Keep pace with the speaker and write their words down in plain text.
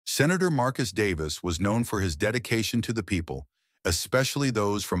Senator Marcus Davis was known for his dedication to the people, especially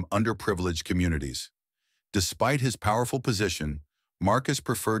those from underprivileged communities. Despite his powerful position, Marcus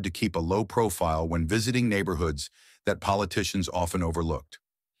preferred to keep a low profile when visiting neighborhoods that politicians often overlooked.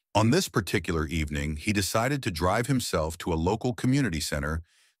 On this particular evening, he decided to drive himself to a local community center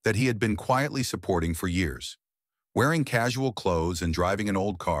that he had been quietly supporting for years. Wearing casual clothes and driving an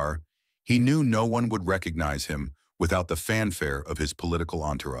old car, he knew no one would recognize him without the fanfare of his political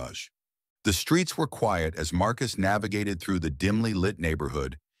entourage. The streets were quiet as Marcus navigated through the dimly lit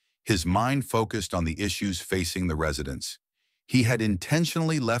neighborhood, his mind focused on the issues facing the residents. He had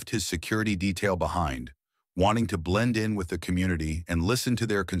intentionally left his security detail behind, wanting to blend in with the community and listen to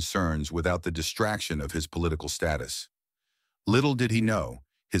their concerns without the distraction of his political status. Little did he know,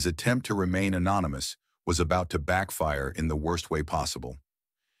 his attempt to remain anonymous was about to backfire in the worst way possible.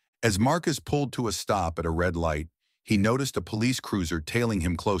 As Marcus pulled to a stop at a red light, he noticed a police cruiser tailing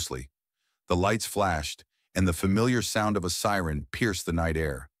him closely. The lights flashed, and the familiar sound of a siren pierced the night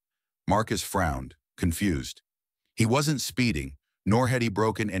air. Marcus frowned, confused. He wasn't speeding, nor had he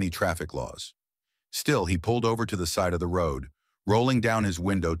broken any traffic laws. Still, he pulled over to the side of the road, rolling down his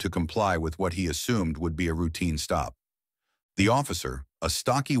window to comply with what he assumed would be a routine stop. The officer, a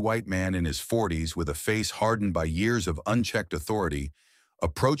stocky white man in his 40s with a face hardened by years of unchecked authority,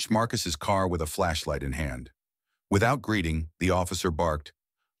 approached Marcus's car with a flashlight in hand. Without greeting, the officer barked,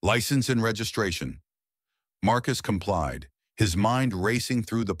 "License and registration." Marcus complied, his mind racing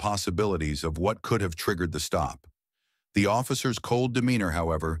through the possibilities of what could have triggered the stop. The officer's cold demeanor,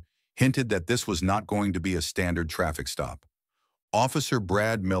 however, hinted that this was not going to be a standard traffic stop. Officer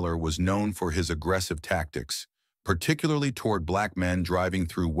Brad Miller was known for his aggressive tactics, particularly toward black men driving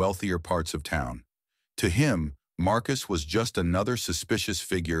through wealthier parts of town. To him, Marcus was just another suspicious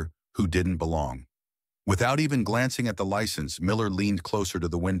figure who didn't belong. Without even glancing at the license, Miller leaned closer to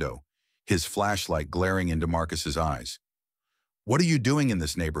the window, his flashlight glaring into Marcus's eyes. "What are you doing in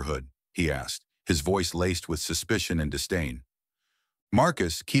this neighborhood?" he asked, his voice laced with suspicion and disdain.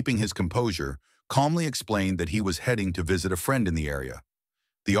 Marcus, keeping his composure, calmly explained that he was heading to visit a friend in the area.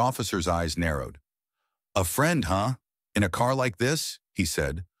 The officer's eyes narrowed. "A friend, huh? In a car like this?" he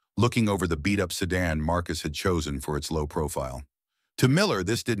said, looking over the beat-up sedan Marcus had chosen for its low profile. To Miller,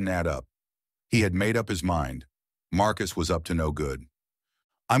 this didn't add up. He had made up his mind. Marcus was up to no good.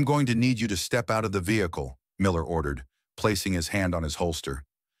 "I'm going to need you to step out of the vehicle," Miller ordered, placing his hand on his holster.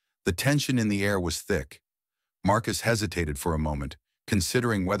 The tension in the air was thick. Marcus hesitated for a moment,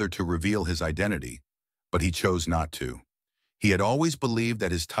 considering whether to reveal his identity, but he chose not to. He had always believed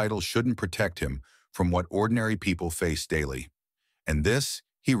that his title shouldn't protect him from what ordinary people face daily. And this,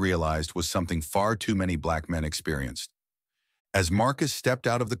 he realized, was something far too many black men experienced. As Marcus stepped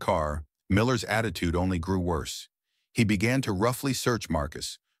out of the car, Miller's attitude only grew worse. He began to roughly search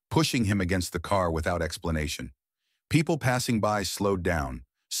Marcus, pushing him against the car without explanation. People passing by slowed down,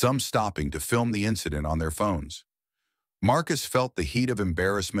 some stopping to film the incident on their phones. Marcus felt the heat of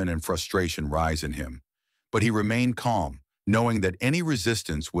embarrassment and frustration rise in him, but he remained calm, knowing that any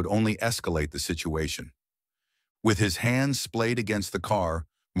resistance would only escalate the situation. With his hands splayed against the car,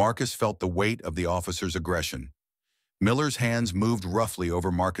 Marcus felt the weight of the officer's aggression. Miller's hands moved roughly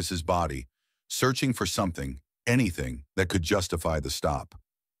over Marcus's body, searching for something, anything, that could justify the stop.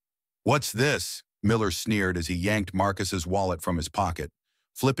 "What's this?" Miller sneered as he yanked Marcus's wallet from his pocket,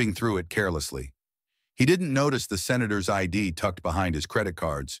 flipping through it carelessly. He didn't notice the senator's ID tucked behind his credit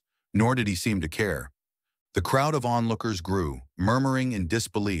cards, nor did he seem to care. The crowd of onlookers grew, murmuring in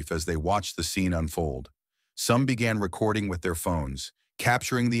disbelief as they watched the scene unfold. Some began recording with their phones,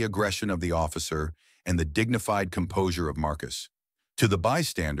 capturing the aggression of the officer and the dignified composure of Marcus. To the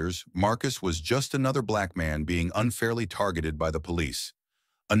bystanders, Marcus was just another black man being unfairly targeted by the police,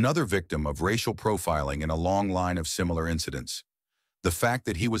 another victim of racial profiling in a long line of similar incidents. The fact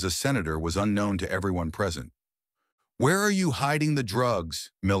that he was a senator was unknown to everyone present. "Where are you hiding the drugs?"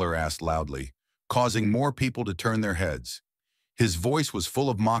 Miller asked loudly, causing more people to turn their heads. His voice was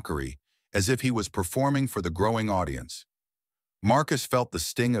full of mockery, as if he was performing for the growing audience. Marcus felt the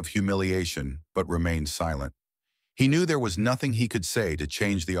sting of humiliation, but remained silent. He knew there was nothing he could say to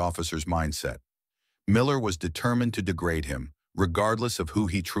change the officer's mindset. Miller was determined to degrade him, regardless of who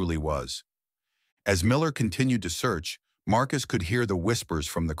he truly was. As Miller continued to search, Marcus could hear the whispers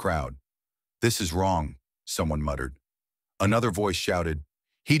from the crowd. "This is wrong," someone muttered. Another voice shouted,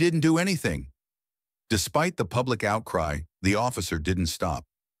 "He didn't do anything." Despite the public outcry, the officer didn't stop.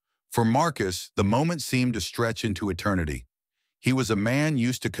 For Marcus, the moment seemed to stretch into eternity. He was a man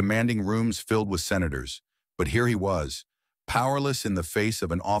used to commanding rooms filled with senators, but here he was, powerless in the face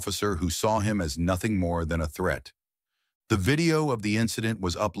of an officer who saw him as nothing more than a threat. The video of the incident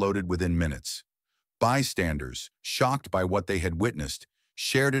was uploaded within minutes. Bystanders, shocked by what they had witnessed,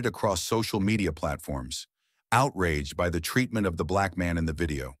 shared it across social media platforms, outraged by the treatment of the black man in the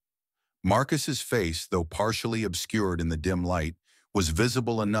video. Marcus's face, though partially obscured in the dim light, was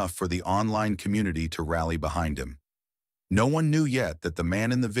visible enough for the online community to rally behind him. No one knew yet that the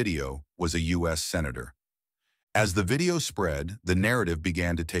man in the video was a U.S. senator. As the video spread, the narrative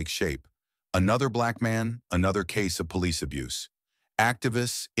began to take shape. Another black man, another case of police abuse.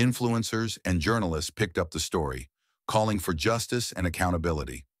 Activists, influencers, and journalists picked up the story, calling for justice and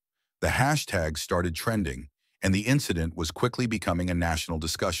accountability. The hashtag started trending, and the incident was quickly becoming a national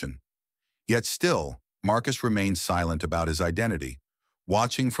discussion. Yet still, Marcus remained silent about his identity,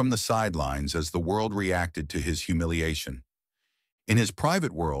 watching from the sidelines as the world reacted to his humiliation. In his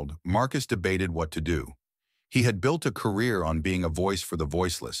private world, Marcus debated what to do. He had built a career on being a voice for the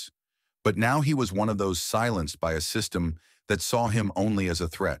voiceless, but now he was one of those silenced by a system that saw him only as a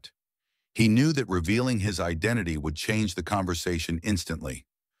threat. He knew that revealing his identity would change the conversation instantly.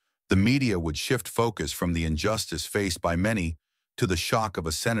 The media would shift focus from the injustice faced by many to the shock of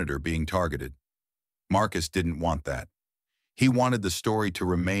a senator being targeted. Marcus didn't want that. He wanted the story to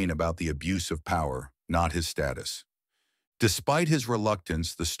remain about the abuse of power, not his status. Despite his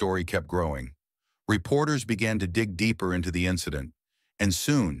reluctance, the story kept growing. Reporters began to dig deeper into the incident, and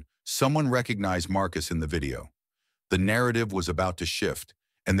soon, someone recognized Marcus in the video. The narrative was about to shift,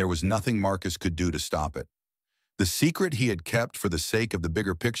 and there was nothing Marcus could do to stop it. The secret he had kept for the sake of the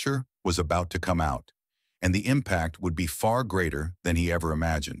bigger picture was about to come out, and the impact would be far greater than he ever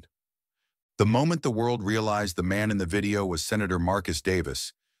imagined. The moment the world realized the man in the video was Senator Marcus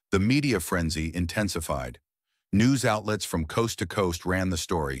Davis, the media frenzy intensified. News outlets from coast to coast ran the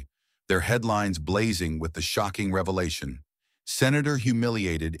story, their headlines blazing with the shocking revelation: Senator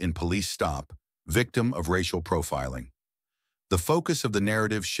humiliated in police stop, victim of racial profiling. The focus of the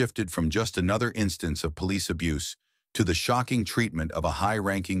narrative shifted from just another instance of police abuse to the shocking treatment of a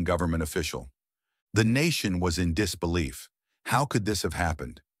high-ranking government official. The nation was in disbelief. How could this have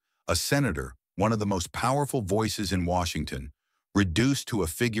happened? A senator, one of the most powerful voices in Washington, reduced to a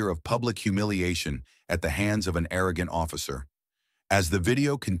figure of public humiliation at the hands of an arrogant officer. As the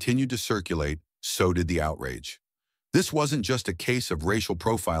video continued to circulate, so did the outrage. This wasn't just a case of racial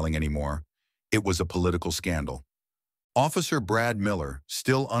profiling anymore. It was a political scandal. Officer Brad Miller,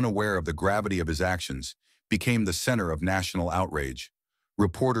 still unaware of the gravity of his actions, became the center of national outrage.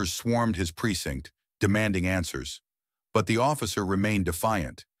 Reporters swarmed his precinct, demanding answers. But the officer remained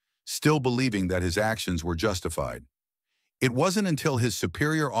defiant, still believing that his actions were justified. It wasn't until his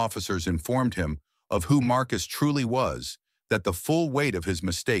superior officers informed him of who Marcus truly was that the full weight of his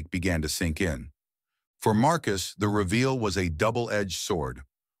mistake began to sink in. For Marcus, the reveal was a double-edged sword.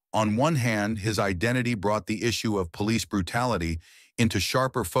 On one hand, his identity brought the issue of police brutality into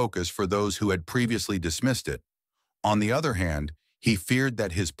sharper focus for those who had previously dismissed it. On the other hand, he feared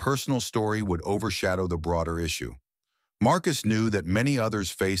that his personal story would overshadow the broader issue. Marcus knew that many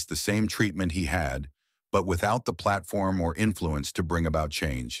others faced the same treatment he had, but without the platform or influence to bring about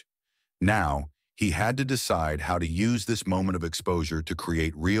change. Now, he had to decide how to use this moment of exposure to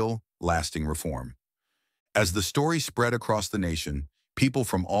create real, lasting reform. As the story spread across the nation, people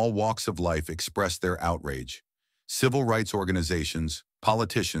from all walks of life expressed their outrage. Civil rights organizations,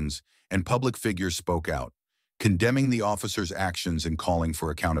 politicians, and public figures spoke out, condemning the officer's actions and calling for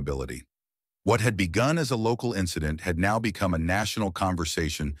accountability. What had begun as a local incident had now become a national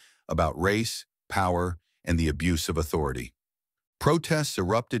conversation about race, power, and the abuse of authority. Protests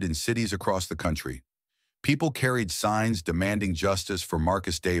erupted in cities across the country. People carried signs demanding justice for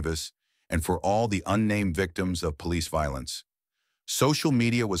Marcus Davis and for all the unnamed victims of police violence. Social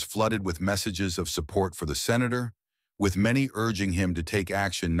media was flooded with messages of support for the senator, with many urging him to take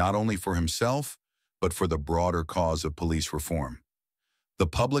action not only for himself, but for the broader cause of police reform. The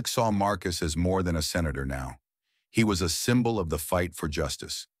public saw Marcus as more than a senator now. He was a symbol of the fight for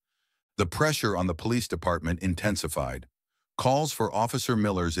justice. The pressure on the police department intensified. Calls for Officer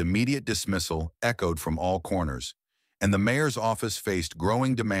Miller's immediate dismissal echoed from all corners, and the mayor's office faced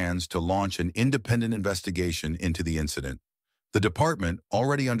growing demands to launch an independent investigation into the incident. The department,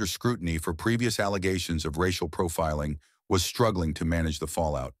 already under scrutiny for previous allegations of racial profiling, was struggling to manage the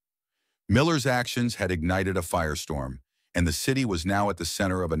fallout. Miller's actions had ignited a firestorm, and the city was now at the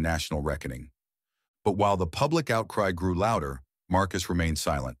center of a national reckoning. But while the public outcry grew louder, Marcus remained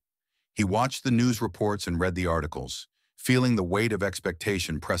silent. He watched the news reports and read the articles, feeling the weight of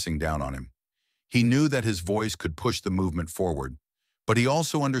expectation pressing down on him. He knew that his voice could push the movement forward, but he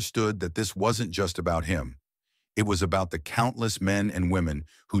also understood that this wasn't just about him. It was about the countless men and women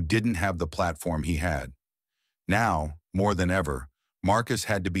who didn't have the platform he had. Now, More than ever, Marcus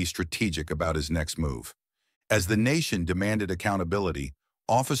had to be strategic about his next move. As the nation demanded accountability,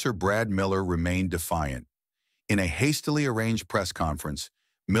 Officer Brad Miller remained defiant. In a hastily arranged press conference,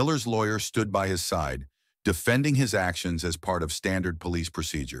 Miller's lawyer stood by his side, defending his actions as part of standard police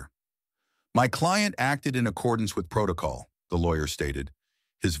procedure. "My client acted in accordance with protocol," the lawyer stated,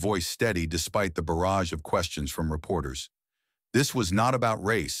 his voice steady despite the barrage of questions from reporters. "This was not about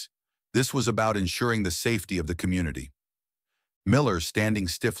race. This was about ensuring the safety of the community." Miller, standing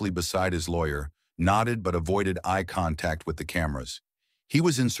stiffly beside his lawyer, nodded but avoided eye contact with the cameras. He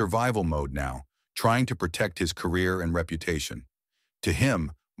was in survival mode now, trying to protect his career and reputation. To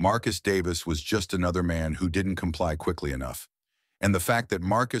him, Marcus Davis was just another man who didn't comply quickly enough. And the fact that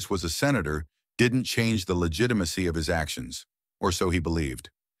Marcus was a senator didn't change the legitimacy of his actions, or so he believed.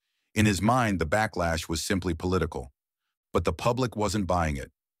 In his mind, the backlash was simply political. But the public wasn't buying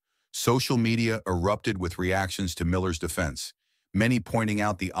it. Social media erupted with reactions to Miller's defense, many pointing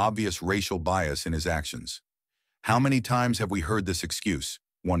out the obvious racial bias in his actions. "How many times have we heard this excuse?"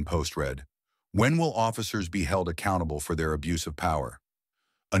 one post read. "When will officers be held accountable for their abuse of power?"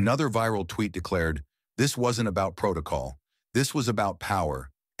 Another viral tweet declared, "This wasn't about protocol. This was about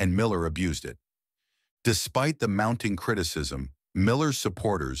power, and Miller abused it." Despite the mounting criticism, Miller's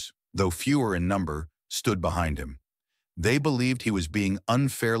supporters, though fewer in number, stood behind him. They believed he was being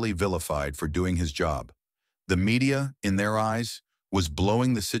unfairly vilified for doing his job. The media, in their eyes, was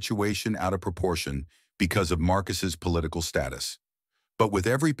blowing the situation out of proportion because of Marcus's political status. But with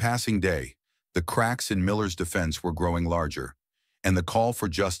every passing day, the cracks in Miller's defense were growing larger, and the call for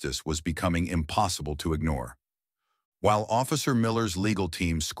justice was becoming impossible to ignore. While Officer Miller's legal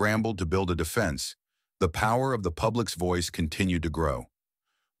team scrambled to build a defense, the power of the public's voice continued to grow.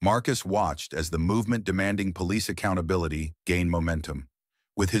 Marcus watched as the movement demanding police accountability gained momentum,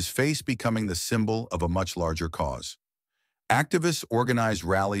 with his face becoming the symbol of a much larger cause. Activists organized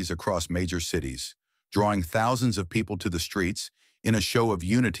rallies across major cities, drawing thousands of people to the streets in a show of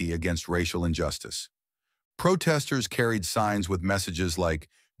unity against racial injustice. Protesters carried signs with messages like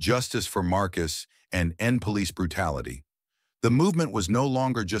 "Justice for Marcus" and "End police brutality." The movement was no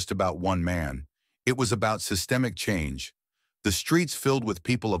longer just about one man. It was about systemic change. The streets filled with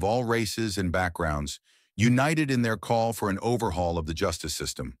people of all races and backgrounds, united in their call for an overhaul of the justice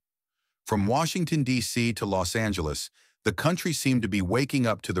system. From Washington, D.C. to Los Angeles, the country seemed to be waking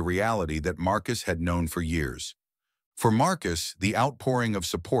up to the reality that Marcus had known for years. For Marcus, the outpouring of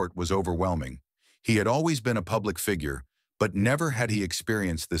support was overwhelming. He had always been a public figure, but never had he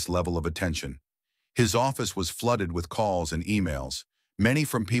experienced this level of attention. His office was flooded with calls and emails, many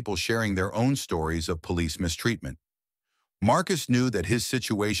from people sharing their own stories of police mistreatment. Marcus knew that his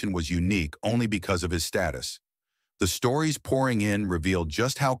situation was unique only because of his status. The stories pouring in revealed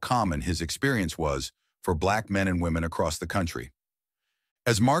just how common his experience was for Black men and women across the country.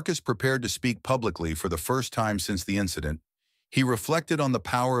 As Marcus prepared to speak publicly for the first time since the incident, he reflected on the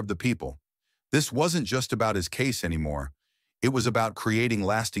power of the people. This wasn't just about his case anymore. It was about creating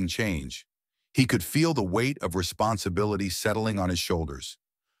lasting change. He could feel the weight of responsibility settling on his shoulders.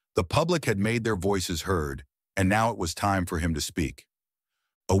 The public had made their voices heard, and now it was time for him to speak.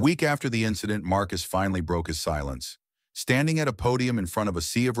 A week after the incident, Marcus finally broke his silence. Standing at a podium in front of a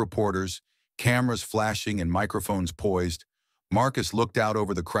sea of reporters, cameras flashing and microphones poised, Marcus looked out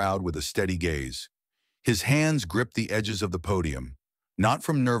over the crowd with a steady gaze. His hands gripped the edges of the podium, not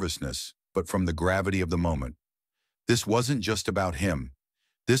from nervousness, but from the gravity of the moment. This wasn't just about him.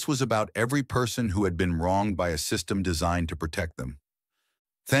 This was about every person who had been wronged by a system designed to protect them.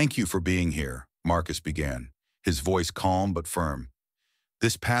 "Thank you for being here," Marcus began, his voice calm but firm.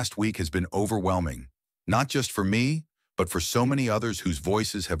 "This past week has been overwhelming, not just for me, but for so many others whose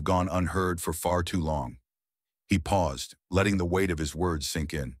voices have gone unheard for far too long." He paused, letting the weight of his words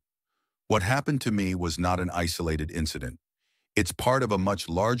sink in. "What happened to me was not an isolated incident. It's part of a much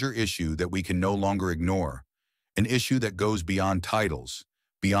larger issue that we can no longer ignore, an issue that goes beyond titles,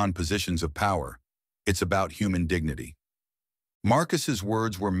 beyond positions of power. It's about human dignity." Marcus's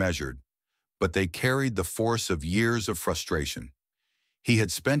words were measured, but they carried the force of years of frustration. He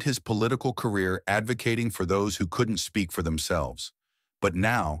had spent his political career advocating for those who couldn't speak for themselves, but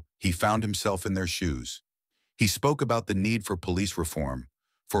now he found himself in their shoes. He spoke about the need for police reform,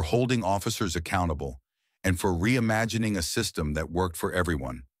 for holding officers accountable, and for reimagining a system that worked for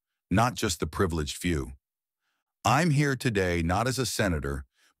everyone, not just the privileged few. "I'm here today not as a senator,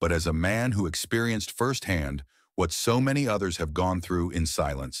 but as a man who experienced firsthand what so many others have gone through in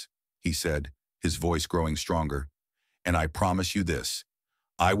silence," he said, his voice growing stronger. "And I promise you this,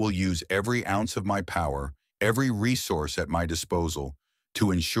 I will use every ounce of my power, every resource at my disposal,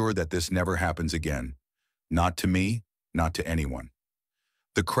 to ensure that this never happens again. Not to me, not to anyone.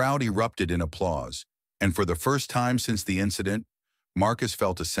 The crowd erupted in applause, and for the first time since the incident, Marcus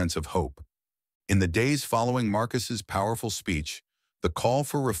felt a sense of hope. In the days following Marcus's powerful speech, the call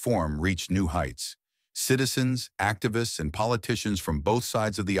for reform reached new heights. Citizens, activists, and politicians from both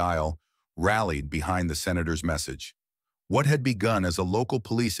sides of the aisle rallied behind the senator's message. What had begun as a local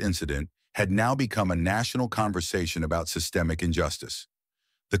police incident had now become a national conversation about systemic injustice.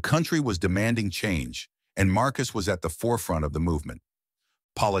 The country was demanding change, and Marcus was at the forefront of the movement.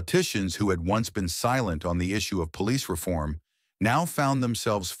 Politicians who had once been silent on the issue of police reform now found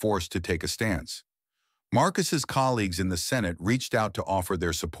themselves forced to take a stance. Marcus's colleagues in the Senate reached out to offer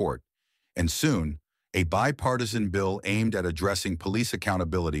their support, and soon, a bipartisan bill aimed at addressing police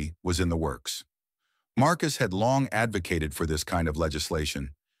accountability was in the works. Marcus had long advocated for this kind of legislation,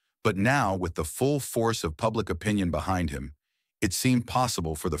 but now, with the full force of public opinion behind him, it seemed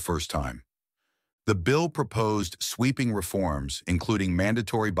possible for the first time. The bill proposed sweeping reforms, including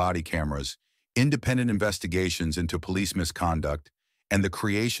mandatory body cameras, independent investigations into police misconduct, and the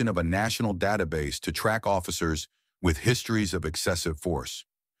creation of a national database to track officers with histories of excessive force.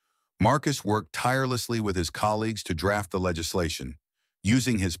 Marcus worked tirelessly with his colleagues to draft the legislation,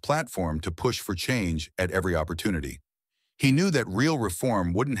 using his platform to push for change at every opportunity. He knew that real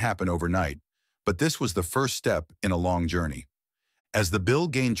reform wouldn't happen overnight, but this was the first step in a long journey. As the bill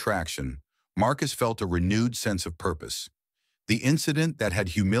gained traction, Marcus felt a renewed sense of purpose. The incident that had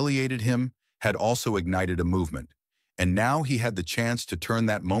humiliated him had also ignited a movement, and now he had the chance to turn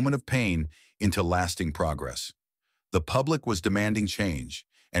that moment of pain into lasting progress. The public was demanding change,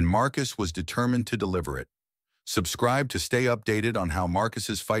 and Marcus was determined to deliver it. Subscribe to stay updated on how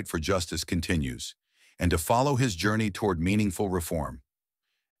Marcus's fight for justice continues, and to follow his journey toward meaningful reform.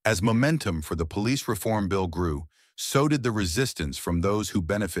 As momentum for the police reform bill grew, so did the resistance from those who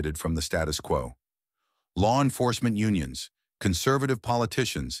benefited from the status quo. Law enforcement unions, conservative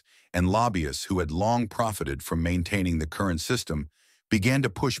politicians, and lobbyists who had long profited from maintaining the current system began to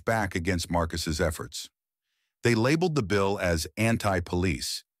push back against Marcus's efforts. They labeled the bill as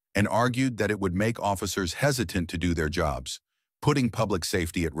anti-police and argued that it would make officers hesitant to do their jobs, putting public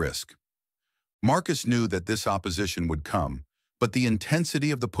safety at risk. Marcus knew that this opposition would come, but the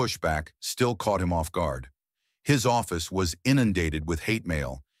intensity of the pushback still caught him off guard. His office was inundated with hate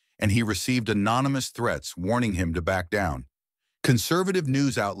mail, and he received anonymous threats warning him to back down. Conservative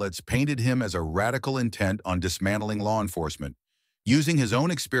news outlets painted him as a radical intent on dismantling law enforcement, using his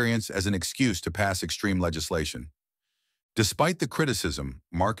own experience as an excuse to pass extreme legislation. Despite the criticism,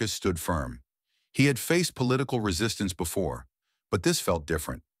 Marcus stood firm. He had faced political resistance before, but this felt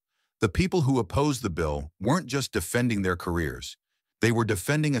different. The people who opposed the bill weren't just defending their careers. They were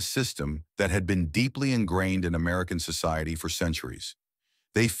defending a system that had been deeply ingrained in American society for centuries.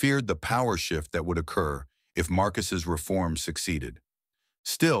 They feared the power shift that would occur if Marcus's reforms succeeded.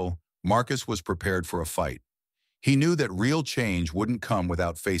 Still, Marcus was prepared for a fight. He knew that real change wouldn't come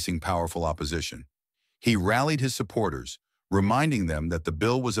without facing powerful opposition. He rallied his supporters, reminding them that the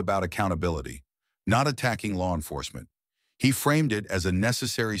bill was about accountability, not attacking law enforcement. He framed it as a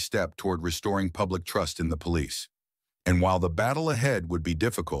necessary step toward restoring public trust in the police. And while the battle ahead would be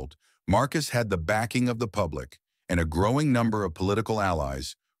difficult, Marcus had the backing of the public and a growing number of political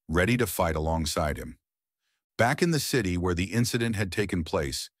allies ready to fight alongside him. Back in the city where the incident had taken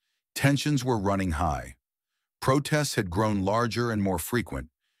place, tensions were running high. Protests had grown larger and more frequent,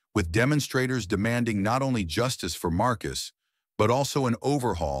 with demonstrators demanding not only justice for Marcus, but also an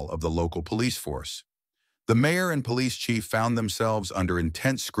overhaul of the local police force. The mayor and police chief found themselves under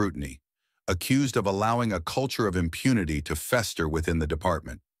intense scrutiny, accused of allowing a culture of impunity to fester within the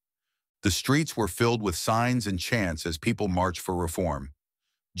department. The streets were filled with signs and chants as people marched for reform.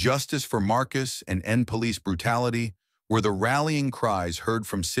 Justice for Marcus and end police brutality were the rallying cries heard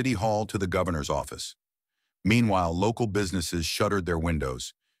from City Hall to the governor's office. Meanwhile, local businesses shuttered their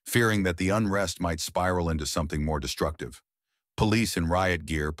windows, fearing that the unrest might spiral into something more destructive. Police in riot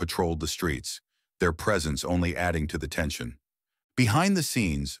gear patrolled the streets, their presence only adding to the tension. Behind the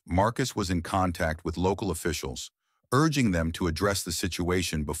scenes, Marcus was in contact with local officials, urging them to address the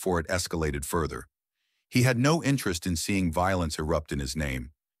situation before it escalated further. He had no interest in seeing violence erupt in his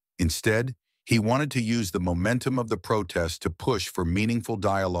name. Instead, he wanted to use the momentum of the protest to push for meaningful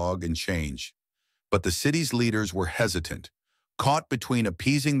dialogue and change. But the city's leaders were hesitant, caught between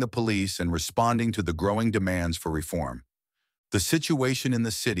appeasing the police and responding to the growing demands for reform. The situation in the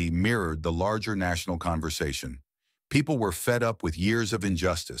city mirrored the larger national conversation. People were fed up with years of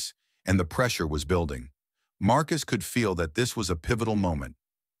injustice, and the pressure was building. Marcus could feel that this was a pivotal moment,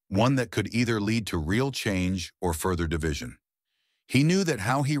 one that could either lead to real change or further division. He knew that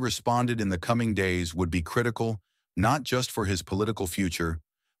how he responded in the coming days would be critical, not just for his political future,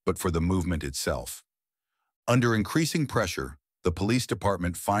 but for the movement itself. Under increasing pressure, the police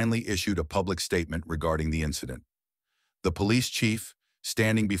department finally issued a public statement regarding the incident. The police chief,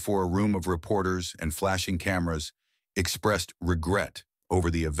 standing before a room of reporters and flashing cameras, expressed regret over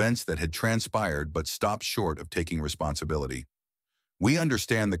the events that had transpired but stopped short of taking responsibility. "We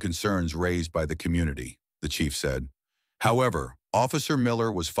understand the concerns raised by the community," the chief said. "However, Officer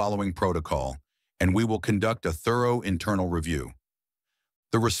Miller was following protocol, and we will conduct a thorough internal review."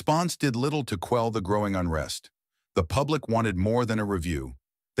 The response did little to quell the growing unrest. The public wanted more than a review.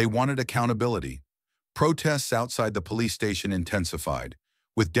 They wanted accountability. Protests outside the police station intensified,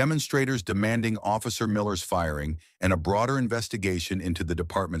 with demonstrators demanding Officer Miller's firing and a broader investigation into the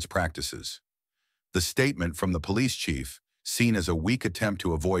department's practices. The statement from the police chief, seen as a weak attempt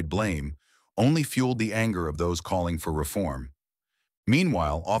to avoid blame, only fueled the anger of those calling for reform.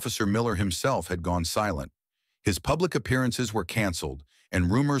 Meanwhile, Officer Miller himself had gone silent. His public appearances were canceled,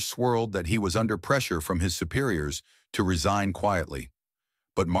 and rumors swirled that he was under pressure from his superiors to resign quietly.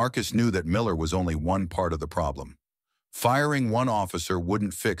 But Marcus knew that Miller was only one part of the problem. Firing one officer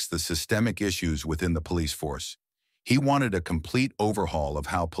wouldn't fix the systemic issues within the police force. He wanted a complete overhaul of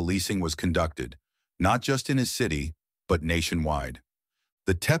how policing was conducted, not just in his city, but nationwide.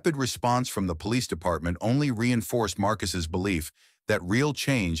 The tepid response from the police department only reinforced Marcus's belief that real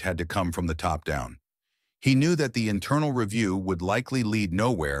change had to come from the top down. He knew that the internal review would likely lead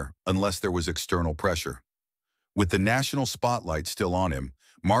nowhere unless there was external pressure. With the national spotlight still on him,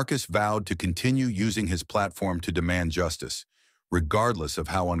 Marcus vowed to continue using his platform to demand justice, regardless of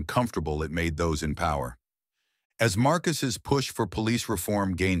how uncomfortable it made those in power. As Marcus's push for police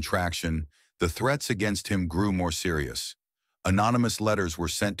reform gained traction, the threats against him grew more serious. Anonymous letters were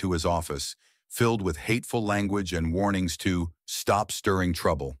sent to his office, filled with hateful language and warnings to stop stirring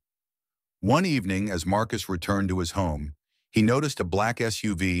trouble. One evening, as Marcus returned to his home, he noticed a black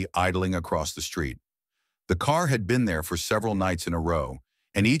SUV idling across the street. The car had been there for several nights in a row,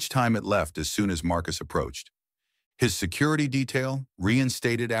 and each time it left as soon as Marcus approached. His security detail,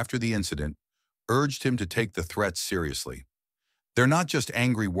 reinstated after the incident, urged him to take the threats seriously. "They're not just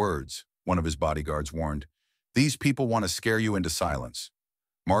angry words," one of his bodyguards warned. "These people want to scare you into silence."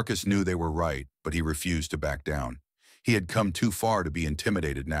 Marcus knew they were right, but he refused to back down. He had come too far to be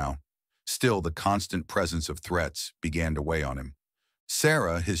intimidated now. Still, the constant presence of threats began to weigh on him.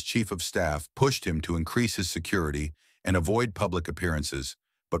 Sarah, his chief of staff, pushed him to increase his security and avoid public appearances,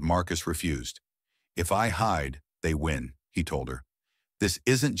 but Marcus refused. "If I hide, they win," he told her. "This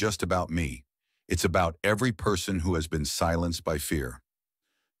isn't just about me. It's about every person who has been silenced by fear."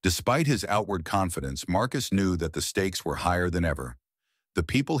 Despite his outward confidence, Marcus knew that the stakes were higher than ever. The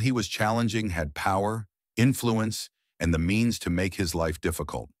people he was challenging had power, influence, and the means to make his life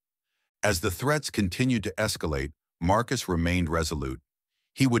difficult. As the threats continued to escalate, Marcus remained resolute.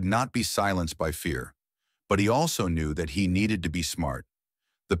 He would not be silenced by fear. But he also knew that he needed to be smart.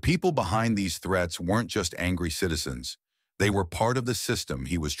 The people behind these threats weren't just angry citizens. They were part of the system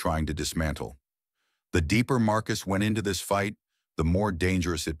he was trying to dismantle. The deeper Marcus went into this fight, the more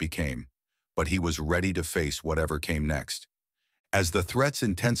dangerous it became. But he was ready to face whatever came next. As the threats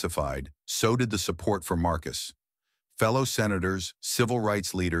intensified, so did the support for Marcus. Fellow senators, civil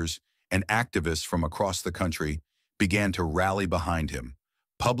rights leaders, and activists from across the country began to rally behind him,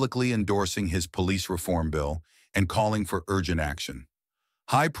 publicly endorsing his police reform bill and calling for urgent action.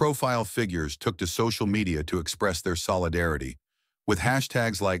 High-profile figures took to social media to express their solidarity, with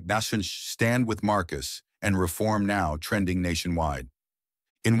hashtags like #Stand with Marcus and Reform Now trending nationwide.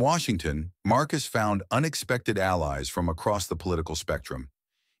 In Washington, Marcus found unexpected allies from across the political spectrum.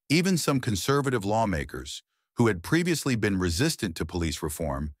 Even some conservative lawmakers, who had previously been resistant to police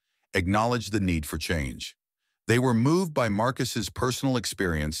reform, acknowledged the need for change. They were moved by Marcus's personal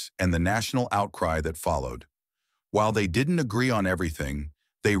experience and the national outcry that followed. While they didn't agree on everything,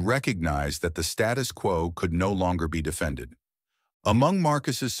 they recognized that the status quo could no longer be defended. Among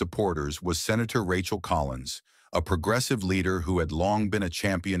Marcus's supporters was Senator Rachel Collins, a progressive leader who had long been a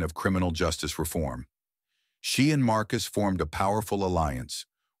champion of criminal justice reform. She and Marcus formed a powerful alliance,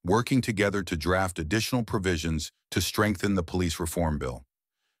 working together to draft additional provisions to strengthen the police reform bill.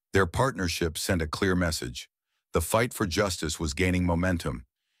 Their partnership sent a clear message. The fight for justice was gaining momentum,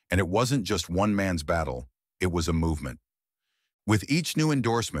 and it wasn't just one man's battle, it was a movement. With each new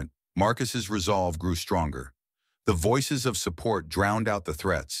endorsement, Marcus's resolve grew stronger. The voices of support drowned out the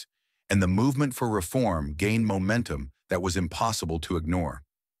threats, and the movement for reform gained momentum that was impossible to ignore.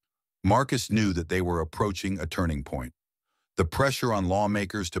 Marcus knew that they were approaching a turning point. The pressure on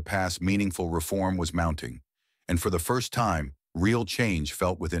lawmakers to pass meaningful reform was mounting, and for the first time, real change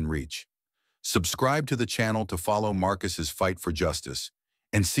felt within reach. Subscribe to the channel to follow Marcus's fight for justice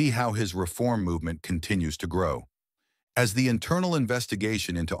and see how his reform movement continues to grow. As the internal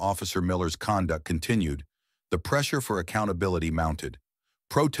investigation into Officer Miller's conduct continued, the pressure for accountability mounted.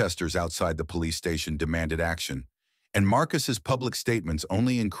 Protesters outside the police station demanded action, and Marcus's public statements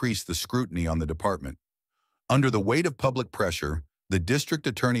only increased the scrutiny on the department. Under the weight of public pressure, the district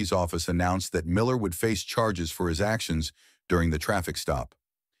attorney's office announced that Miller would face charges for his actions during the traffic stop.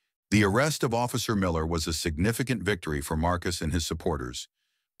 The arrest of Officer Miller was a significant victory for Marcus and his supporters,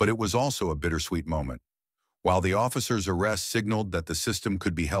 but it was also a bittersweet moment. While the officer's arrest signaled that the system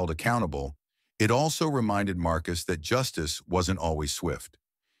could be held accountable, it also reminded Marcus that justice wasn't always swift.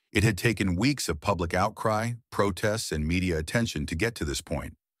 It had taken weeks of public outcry, protests, and media attention to get to this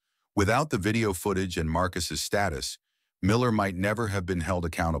point. Without the video footage and Marcus's status, Miller might never have been held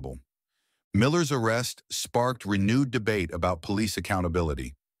accountable. Miller's arrest sparked renewed debate about police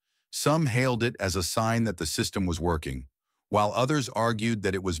accountability. Some hailed it as a sign that the system was working, while others argued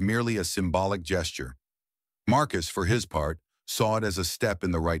that it was merely a symbolic gesture. Marcus, for his part, saw it as a step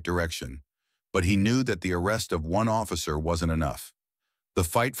in the right direction, but he knew that the arrest of one officer wasn't enough. The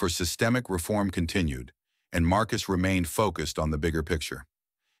fight for systemic reform continued, and Marcus remained focused on the bigger picture.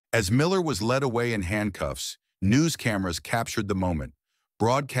 As Miller was led away in handcuffs, news cameras captured the moment,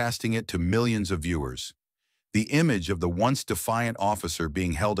 broadcasting it to millions of viewers. The image of the once defiant officer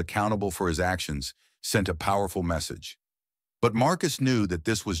being held accountable for his actions sent a powerful message. But Marcus knew that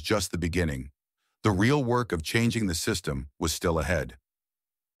this was just the beginning. The real work of changing the system was still ahead.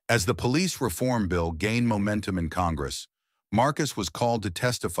 As the police reform bill gained momentum in Congress, Marcus was called to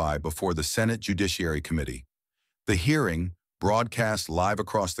testify before the Senate Judiciary Committee. The hearing, broadcast live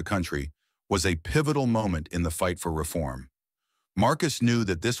across the country, was a pivotal moment in the fight for reform. Marcus knew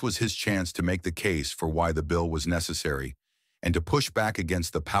that this was his chance to make the case for why the bill was necessary and to push back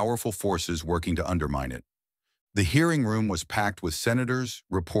against the powerful forces working to undermine it. The hearing room was packed with senators,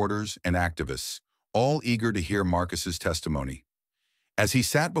 reporters, and activists, all eager to hear Marcus's testimony. As he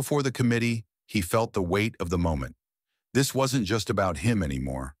sat before the committee, he felt the weight of the moment. This wasn't just about him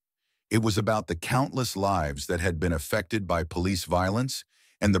anymore. It was about the countless lives that had been affected by police violence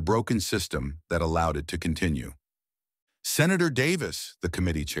and the broken system that allowed it to continue. Senator Davis, the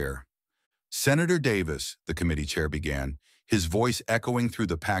committee chair. Senator Davis, the committee chair began, his voice echoing through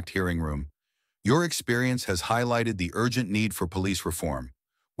the packed hearing room. Your experience has highlighted the urgent need for police reform.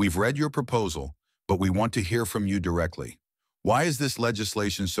 We've read your proposal, but we want to hear from you directly. Why is this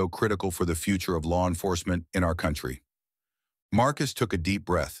legislation so critical for the future of law enforcement in our country? Marcus took a deep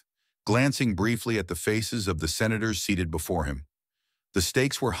breath, glancing briefly at the faces of the senators seated before him. The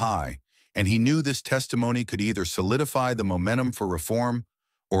stakes were high, and he knew this testimony could either solidify the momentum for reform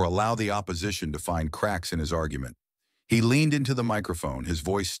or allow the opposition to find cracks in his argument. He leaned into the microphone, his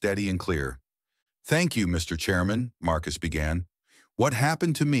voice steady and clear. Thank you, Mr. Chairman, Marcus began. What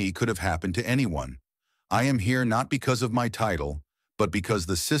happened to me could have happened to anyone. I am here not because of my title, but because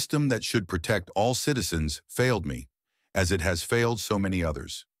the system that should protect all citizens failed me, as it has failed so many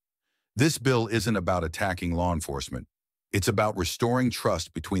others. This bill isn't about attacking law enforcement. It's about restoring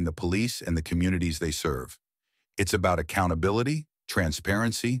trust between the police and the communities they serve. It's about accountability,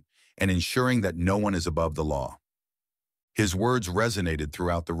 transparency, and ensuring that no one is above the law. His words resonated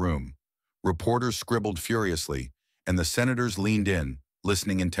throughout the room. Reporters scribbled furiously, and the senators leaned in,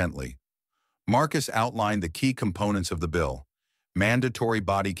 listening intently. Marcus outlined the key components of the bill: mandatory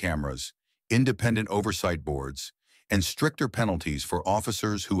body cameras, independent oversight boards, and stricter penalties for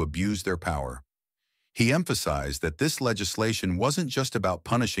officers who abuse their power. He emphasized that this legislation wasn't just about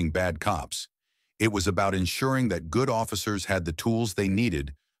punishing bad cops. It was about ensuring that good officers had the tools they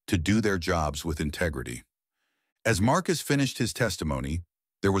needed to do their jobs with integrity. As Marcus finished his testimony,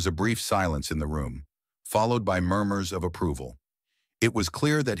 there was a brief silence in the room, followed by murmurs of approval. It was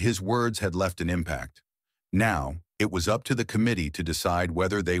clear that his words had left an impact. Now, it was up to the committee to decide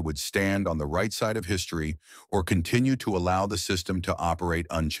whether they would stand on the right side of history or continue to allow the system to operate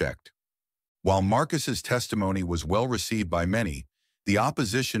unchecked. While Marcus's testimony was well received by many, the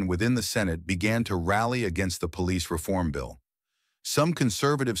opposition within the Senate began to rally against the police reform bill. Some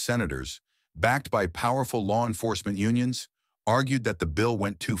conservative senators, backed by powerful law enforcement unions, argued that the bill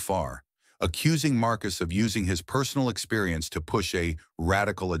went too far, accusing Marcus of using his personal experience to push a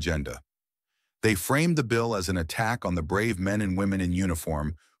radical agenda. They framed the bill as an attack on the brave men and women in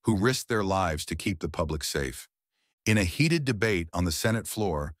uniform who risked their lives to keep the public safe. In a heated debate on the Senate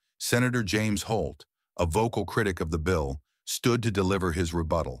floor, Senator James Holt, a vocal critic of the bill, stood to deliver his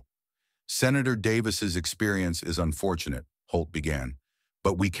rebuttal. Senator Davis's experience is unfortunate, Holt began,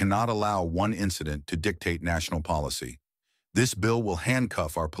 but we cannot allow one incident to dictate national policy. This bill will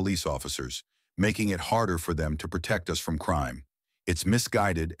handcuff our police officers, making it harder for them to protect us from crime. It's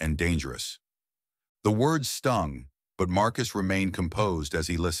misguided and dangerous. The words stung, but Marcus remained composed as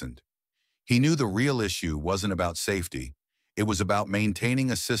he listened. He knew the real issue wasn't about safety. It was about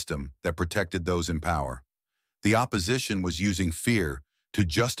maintaining a system that protected those in power. The opposition was using fear to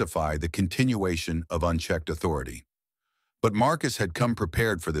justify the continuation of unchecked authority. But Marcus had come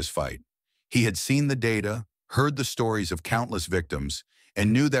prepared for this fight. He had seen the data, heard the stories of countless victims,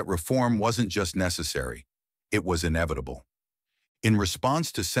 and knew that reform wasn't just necessary, it was inevitable. In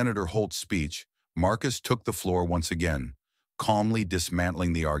response to Senator Holt's speech, Marcus took the floor once again, calmly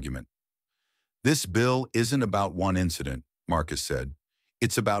dismantling the argument. "This bill isn't about one incident," Marcus said.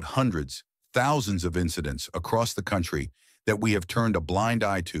 "It's about hundreds, thousands of incidents across the country that we have turned a blind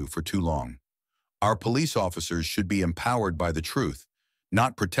eye to for too long. Our police officers should be empowered by the truth,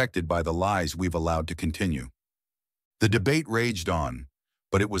 not protected by the lies we've allowed to continue." The debate raged on,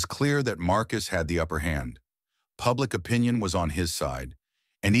 but it was clear that Marcus had the upper hand. Public opinion was on his side,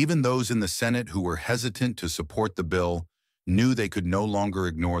 and even those in the Senate who were hesitant to support the bill knew they could no longer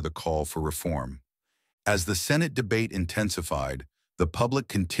ignore the call for reform. As the Senate debate intensified, the public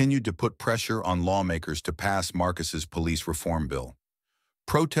continued to put pressure on lawmakers to pass Marcus's police reform bill.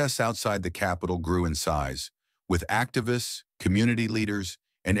 Protests outside the Capitol grew in size, with activists, community leaders,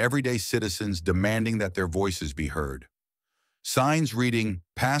 and everyday citizens demanding that their voices be heard. Signs reading,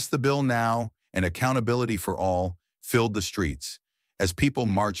 "Pass the bill now," and "Accountability for all," filled the streets as people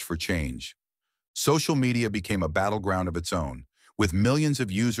marched for change. Social media became a battleground of its own, with millions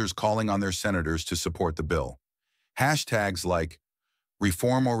of users calling on their senators to support the bill. Hashtags like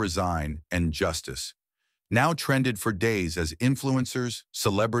 "Reform or Resign" and "Justice" now trended for days as influencers,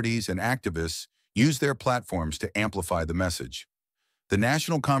 celebrities, and activists used their platforms to amplify the message. The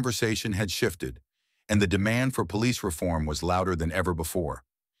national conversation had shifted, and the demand for police reform was louder than ever before.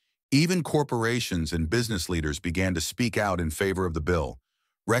 Even corporations and business leaders began to speak out in favor of the bill,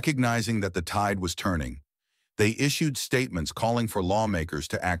 recognizing that the tide was turning. They issued statements calling for lawmakers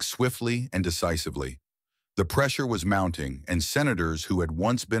to act swiftly and decisively. The pressure was mounting, and senators who had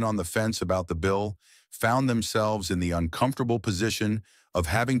once been on the fence about the bill found themselves in the uncomfortable position of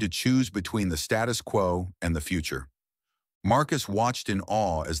having to choose between the status quo and the future. Marcus watched in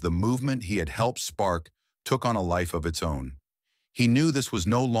awe as the movement he had helped spark took on a life of its own. He knew this was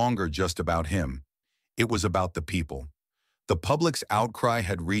no longer just about him. It was about the people. The public's outcry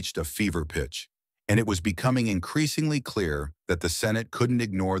had reached a fever pitch, and it was becoming increasingly clear that the Senate couldn't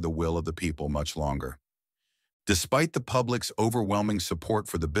ignore the will of the people much longer. Despite the public's overwhelming support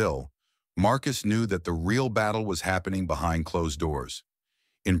for the bill, Marcus knew that the real battle was happening behind closed doors.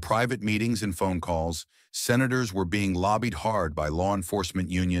 In private meetings and phone calls, senators were being lobbied hard by law enforcement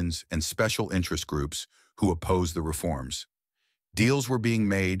unions and special interest groups who opposed the reforms. Deals were being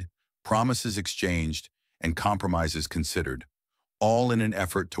made, promises exchanged, and compromises considered, all in an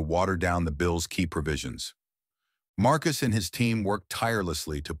effort to water down the bill's key provisions. Marcus and his team worked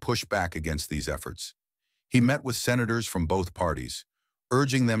tirelessly to push back against these efforts. He met with senators from both parties,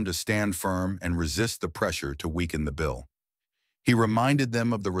 urging them to stand firm and resist the pressure to weaken the bill. He reminded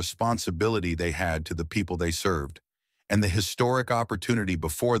them of the responsibility they had to the people they served, and the historic opportunity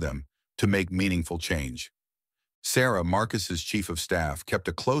before them to make meaningful change. Sarah, Marcus's chief of staff, kept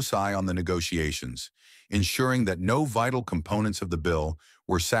a close eye on the negotiations, ensuring that no vital components of the bill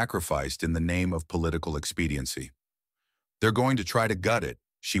were sacrificed in the name of political expediency. "They're going to try to gut it,"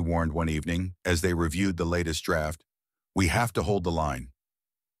 she warned one evening as they reviewed the latest draft. "We have to hold the line."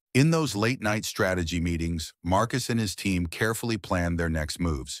 In those late-night strategy meetings, Marcus and his team carefully planned their next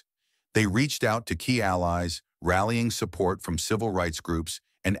moves. They reached out to key allies, rallying support from civil rights groups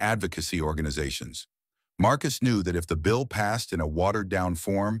and advocacy organizations. Marcus knew that if the bill passed in a watered-down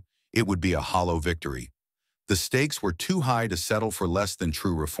form, it would be a hollow victory. The stakes were too high to settle for less than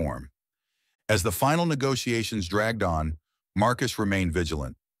true reform. As the final negotiations dragged on, Marcus remained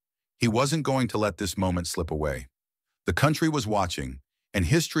vigilant. He wasn't going to let this moment slip away. The country was watching, and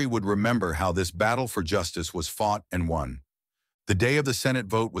history would remember how this battle for justice was fought and won. The day of the Senate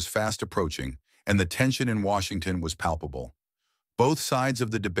vote was fast approaching, and the tension in Washington was palpable. Both sides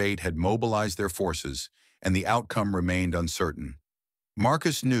of the debate had mobilized their forces, and the outcome remained uncertain.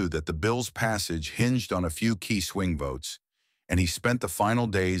 Marcus knew that the bill's passage hinged on a few key swing votes, and he spent the final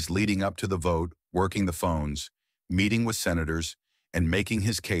days leading up to the vote working the phones, meeting with senators, and making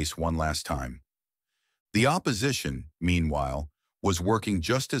his case one last time. The opposition, meanwhile, was working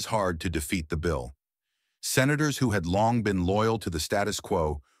just as hard to defeat the bill. Senators who had long been loyal to the status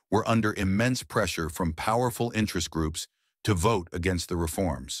quo were under immense pressure from powerful interest groups to vote against the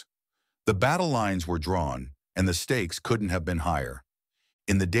reforms. The battle lines were drawn, and the stakes couldn't have been higher.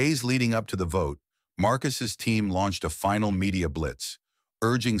 In the days leading up to the vote, Marcus's team launched a final media blitz,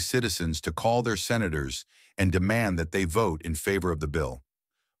 urging citizens to call their senators and demand that they vote in favor of the bill.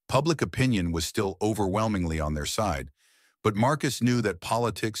 Public opinion was still overwhelmingly on their side, but Marcus knew that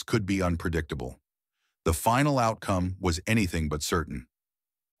politics could be unpredictable. The final outcome was anything but certain.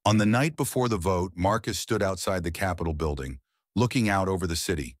 On the night before the vote, Marcus stood outside the Capitol building, looking out over the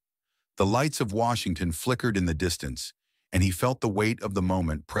city. The lights of Washington flickered in the distance, and he felt the weight of the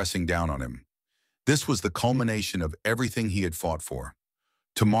moment pressing down on him. This was the culmination of everything he had fought for.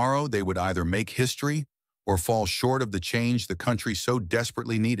 Tomorrow, they would either make history or fall short of the change the country so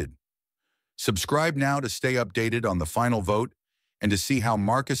desperately needed. Subscribe now to stay updated on the final vote and to see how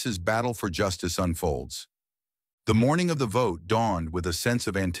Marcus's battle for justice unfolds. The morning of the vote dawned with a sense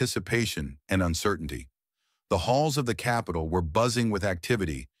of anticipation and uncertainty. The halls of the Capitol were buzzing with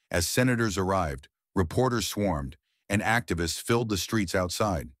activity as senators arrived, reporters swarmed, and activists filled the streets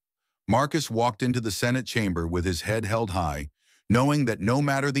outside. Marcus walked into the Senate chamber with his head held high, knowing that no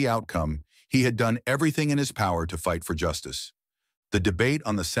matter the outcome, he had done everything in his power to fight for justice. The debate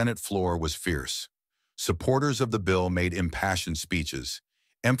on the Senate floor was fierce. Supporters of the bill made impassioned speeches,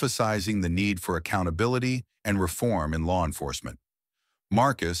 emphasizing the need for accountability and reform in law enforcement.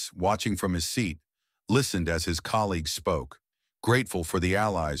 Marcus, watching from his seat, listened as his colleagues spoke, grateful for the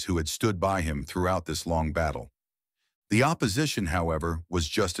allies who had stood by him throughout this long battle. The opposition, however, was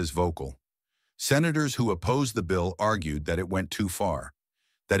just as vocal. Senators who opposed the bill argued that it went too far,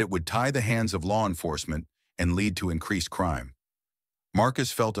 that it would tie the hands of law enforcement and lead to increased crime.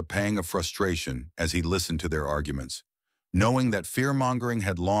 Marcus felt a pang of frustration as he listened to their arguments, knowing that fear-mongering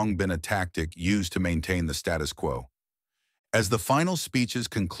had long been a tactic used to maintain the status quo. As the final speeches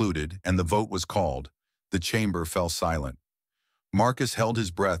concluded and the vote was called, the chamber fell silent. Marcus held his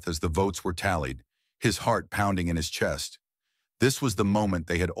breath as the votes were tallied, his heart pounding in his chest. This was the moment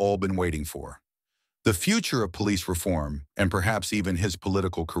they had all been waiting for. The future of police reform, and perhaps even his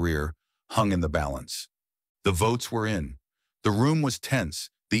political career, hung in the balance. The votes were in. The room was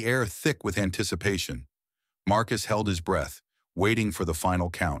tense, the air thick with anticipation. Marcus held his breath, waiting for the final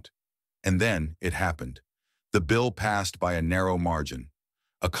count. And then it happened. The bill passed by a narrow margin.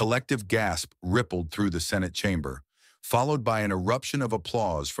 A collective gasp rippled through the Senate chamber, followed by an eruption of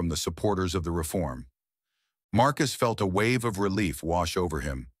applause from the supporters of the reform. Marcus felt a wave of relief wash over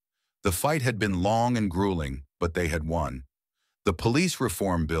him. The fight had been long and grueling, but they had won. The police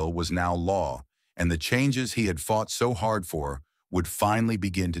reform bill was now law, and the changes he had fought so hard for would finally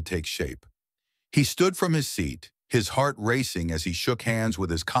begin to take shape. He stood from his seat, his heart racing as he shook hands with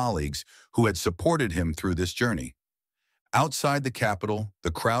his colleagues who had supported him through this journey. Outside the Capitol,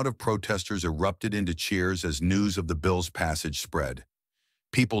 the crowd of protesters erupted into cheers as news of the bill's passage spread.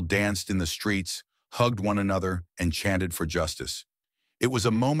 People danced in the streets, hugged one another, and chanted for justice. It was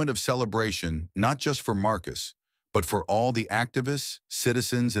a moment of celebration not just for Marcus, but for all the activists,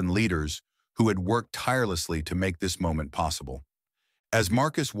 citizens, and leaders who had worked tirelessly to make this moment possible. As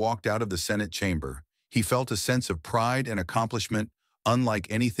Marcus walked out of the Senate chamber, he felt a sense of pride and accomplishment unlike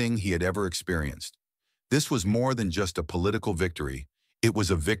anything he had ever experienced. This was more than just a political victory, it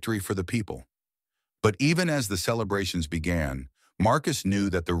was a victory for the people. But even as the celebrations began, Marcus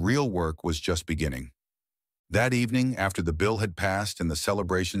knew that the real work was just beginning. That evening, after the bill had passed and the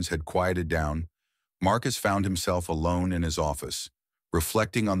celebrations had quieted down, Marcus found himself alone in his office,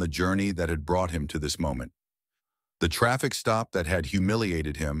 reflecting on the journey that had brought him to this moment. The traffic stop that had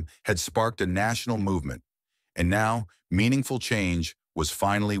humiliated him had sparked a national movement, and now meaningful change was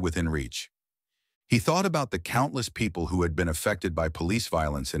finally within reach. He thought about the countless people who had been affected by police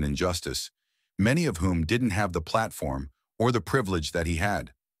violence and injustice, many of whom didn't have the platform or the privilege that he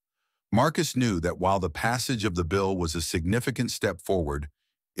had. Marcus knew that while the passage of the bill was a significant step forward,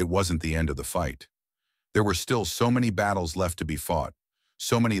 it wasn't the end of the fight. There were still so many battles left to be fought,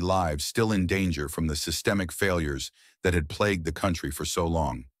 so many lives still in danger from the systemic failures that had plagued the country for so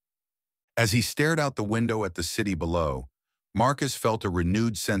long. As he stared out the window at the city below, Marcus felt a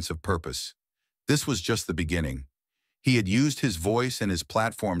renewed sense of purpose. This was just the beginning. He had used his voice and his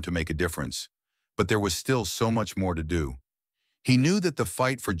platform to make a difference, but there was still so much more to do. He knew that the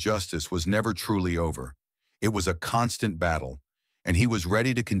fight for justice was never truly over. It was a constant battle, and he was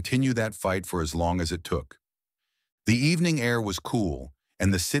ready to continue that fight for as long as it took. The evening air was cool,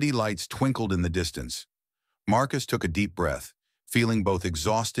 and the city lights twinkled in the distance. Marcus took a deep breath, feeling both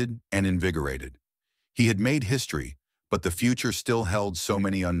exhausted and invigorated. He had made history, but the future still held so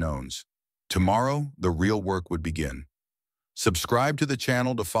many unknowns. Tomorrow, the real work would begin. Subscribe to the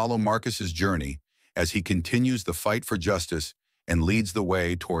channel to follow Marcus's journey as he continues the fight for justice and leads the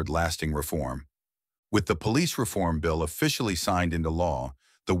way toward lasting reform. With the police reform bill officially signed into law,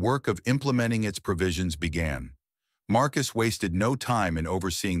 the work of implementing its provisions began. Marcus wasted no time in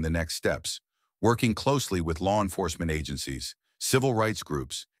overseeing the next steps, working closely with law enforcement agencies, civil rights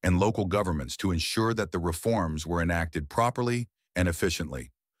groups, and local governments to ensure that the reforms were enacted properly and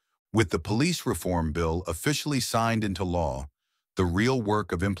efficiently. With the police reform bill officially signed into law, the real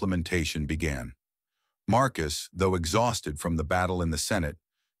work of implementation began. Marcus, though exhausted from the battle in the Senate,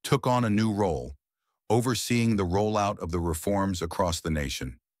 took on a new role, overseeing the rollout of the reforms across the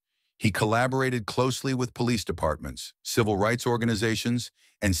nation. He collaborated closely with police departments, civil rights organizations,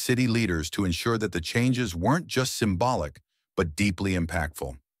 and city leaders to ensure that the changes weren't just symbolic, but deeply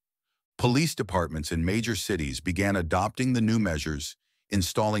impactful. Police departments in major cities began adopting the new measures,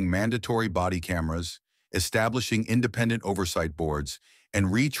 installing mandatory body cameras, establishing independent oversight boards, and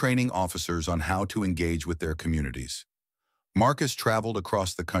retraining officers on how to engage with their communities. Marcus traveled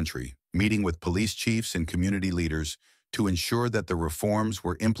across the country, meeting with police chiefs and community leaders to ensure that the reforms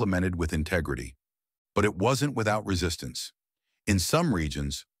were implemented with integrity. But it wasn't without resistance. In some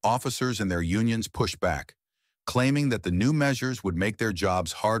regions, officers and their unions pushed back, claiming that the new measures would make their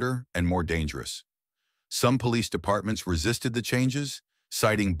jobs harder and more dangerous. Some police departments resisted the changes,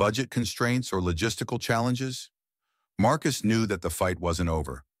 citing budget constraints or logistical challenges. Marcus knew that the fight wasn't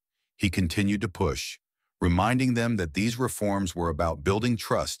over. He continued to push, reminding them that these reforms were about building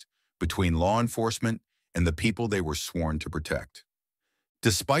trust between law enforcement and the people they were sworn to protect.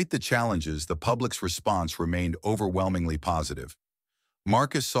 Despite the challenges, the public's response remained overwhelmingly positive.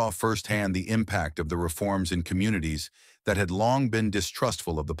 Marcus saw firsthand the impact of the reforms in communities that had long been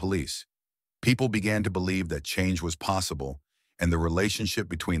distrustful of the police. People began to believe that change was possible, and the relationship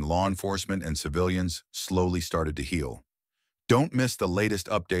between law enforcement and civilians slowly started to heal. Don't miss the latest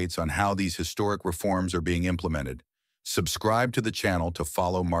updates on how these historic reforms are being implemented. Subscribe to the channel to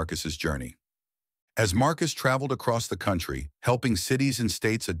follow Marcus's journey. As Marcus traveled across the country, helping cities and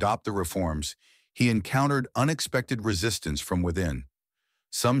states adopt the reforms, he encountered unexpected resistance from within.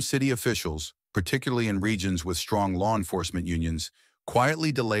 Some city officials, particularly in regions with strong law enforcement unions,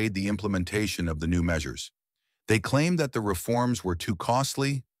 quietly delayed the implementation of the new measures. They claimed that the reforms were too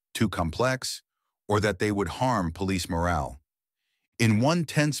costly, too complex, or that they would harm police morale. In one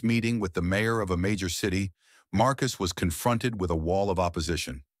tense meeting with the mayor of a major city, Marcus was confronted with a wall of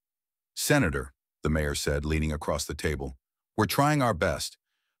opposition. "Senator," the mayor said, leaning across the table, "we're trying our best,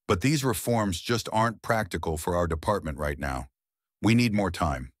 but these reforms just aren't practical for our department right now. We need more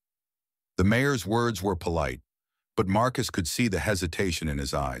time." The mayor's words were polite, but Marcus could see the hesitation in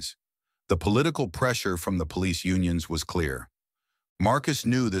his eyes. The political pressure from the police unions was clear. Marcus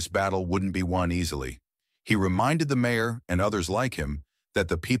knew this battle wouldn't be won easily. He reminded the mayor and others like him that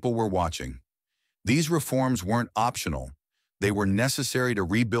the people were watching. These reforms weren't optional. They were necessary to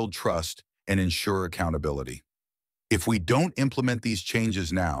rebuild trust and ensure accountability. "If we don't implement these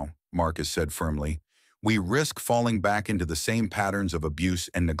changes now," Marcus said firmly, "we risk falling back into the same patterns of abuse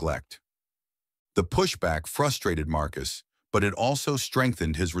and neglect." The pushback frustrated Marcus, but it also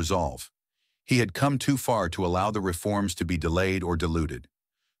strengthened his resolve. He had come too far to allow the reforms to be delayed or diluted.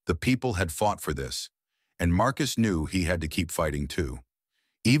 The people had fought for this, and Marcus knew he had to keep fighting too.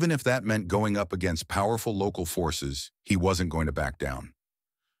 Even if that meant going up against powerful local forces, he wasn't going to back down.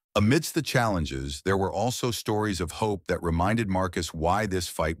 Amidst the challenges, there were also stories of hope that reminded Marcus why this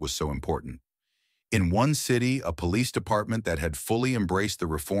fight was so important. In one city, a police department that had fully embraced the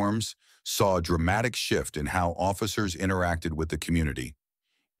reforms saw a dramatic shift in how officers interacted with the community.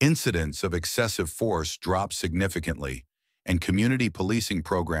 Incidents of excessive force dropped significantly, and community policing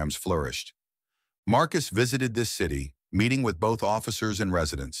programs flourished. Marcus visited this city, meeting with both officers and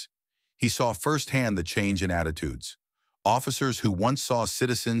residents. He saw firsthand the change in attitudes. Officers who once saw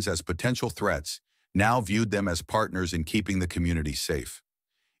citizens as potential threats now viewed them as partners in keeping the community safe.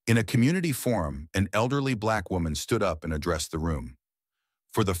 In a community forum, an elderly Black woman stood up and addressed the room.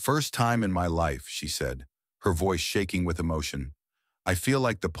 "For the first time in my life," she said, her voice shaking with emotion, "I feel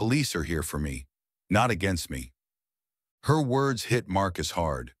like the police are here for me, not against me." Her words hit Marcus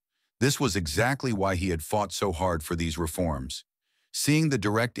hard. This was exactly why he had fought so hard for these reforms. Seeing the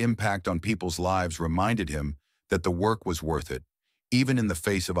direct impact on people's lives reminded him that the work was worth it, even in the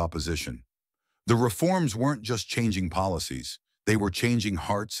face of opposition. The reforms weren't just changing policies, they were changing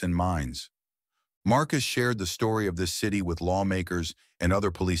hearts and minds. Marcus shared the story of this city with lawmakers and other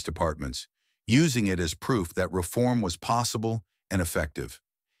police departments, using it as proof that reform was possible and effective.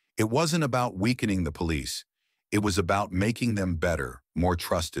 It wasn't about weakening the police. It was about making them better, more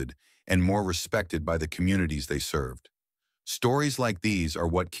trusted, and more respected by the communities they served. Stories like these are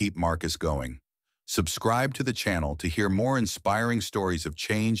what keep Marcus going. Subscribe to the channel to hear more inspiring stories of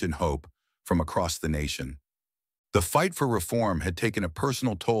change and hope from across the nation. The fight for reform had taken a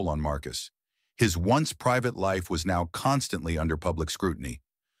personal toll on Marcus. His once private life was now constantly under public scrutiny.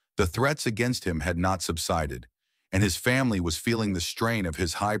 The threats against him had not subsided, and his family was feeling the strain of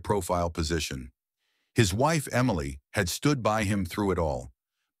his high-profile position. His wife, Emily, had stood by him through it all,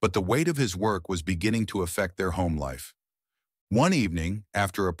 but the weight of his work was beginning to affect their home life. One evening,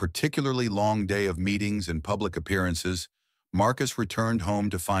 after a particularly long day of meetings and public appearances, Marcus returned home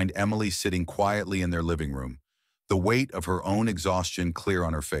to find Emily sitting quietly in their living room, the weight of her own exhaustion clear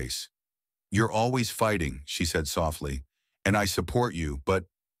on her face. "You're always fighting," she said softly, "and I support you, but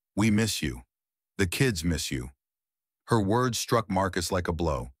we miss you. The kids miss you." Her words struck Marcus like a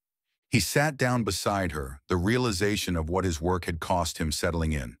blow. He sat down beside her, the realization of what his work had cost him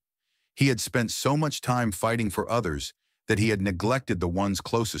settling in. He had spent so much time fighting for others that he had neglected the ones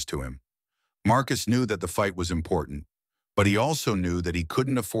closest to him. Marcus knew that the fight was important, but he also knew that he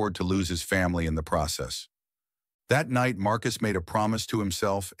couldn't afford to lose his family in the process. That night, Marcus made a promise to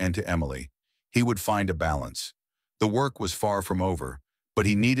himself and to Emily. He would find a balance. The work was far from over, but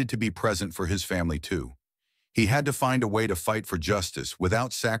he needed to be present for his family too. He had to find a way to fight for justice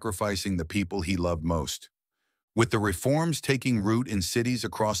without sacrificing the people he loved most. With the reforms taking root in cities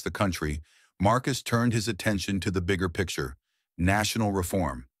across the country, Marcus turned his attention to the bigger picture: national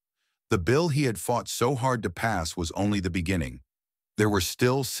reform. The bill he had fought so hard to pass was only the beginning. There were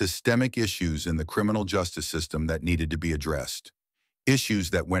still systemic issues in the criminal justice system that needed to be addressed, issues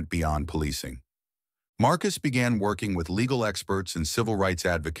that went beyond policing. Marcus began working with legal experts and civil rights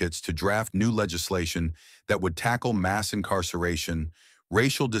advocates to draft new legislation that would tackle mass incarceration,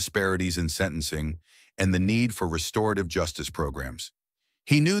 racial disparities in sentencing, and the need for restorative justice programs.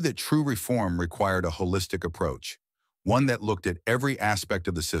 He knew that true reform required a holistic approach, one that looked at every aspect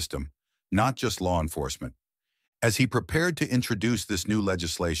of the system, not just law enforcement. As he prepared to introduce this new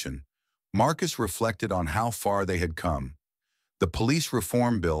legislation, Marcus reflected on how far they had come. The police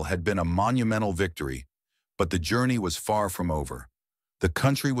reform bill had been a monumental victory, but the journey was far from over. The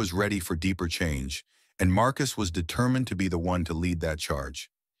country was ready for deeper change, and Marcus was determined to be the one to lead that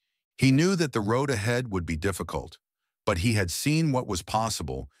charge. He knew that the road ahead would be difficult, but he had seen what was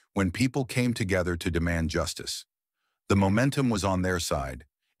possible when people came together to demand justice. The momentum was on their side,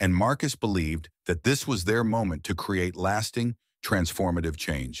 and Marcus believed that this was their moment to create lasting, transformative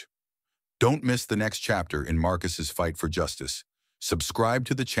change. Don't miss the next chapter in Marcus's fight for justice. Subscribe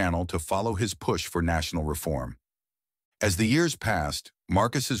to the channel to follow his push for national reform. As the years passed,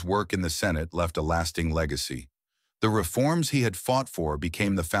 Marcus's work in the Senate left a lasting legacy. The reforms he had fought for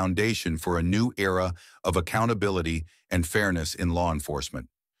became the foundation for a new era of accountability and fairness in law enforcement.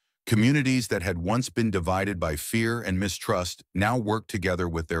 Communities that had once been divided by fear and mistrust now worked together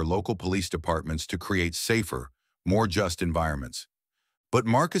with their local police departments to create safer, more just environments. But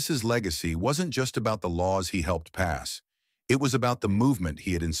Marcus's legacy wasn't just about the laws he helped pass. It was about the movement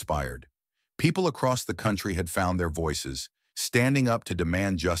he had inspired. People across the country had found their voices, standing up to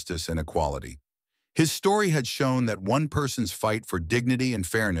demand justice and equality. His story had shown that one person's fight for dignity and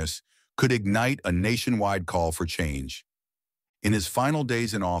fairness could ignite a nationwide call for change. In his final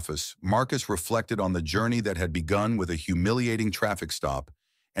days in office, Marcus reflected on the journey that had begun with a humiliating traffic stop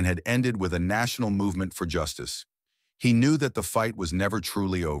and had ended with a national movement for justice. He knew that the fight was never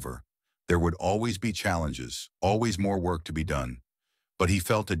truly over. There would always be challenges, always more work to be done. But he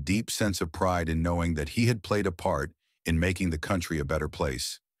felt a deep sense of pride in knowing that he had played a part in making the country a better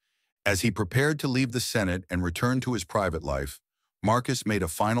place. As he prepared to leave the Senate and return to his private life, Marcus made a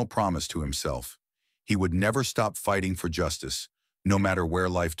final promise to himself. He would never stop fighting for justice, no matter where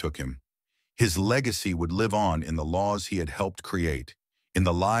life took him. His legacy would live on in the laws he had helped create, in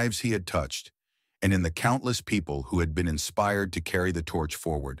the lives he had touched, and in the countless people who had been inspired to carry the torch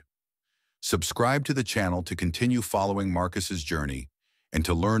forward. Subscribe to the channel to continue following Marcus's journey and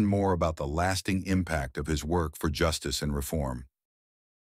to learn more about the lasting impact of his work for justice and reform.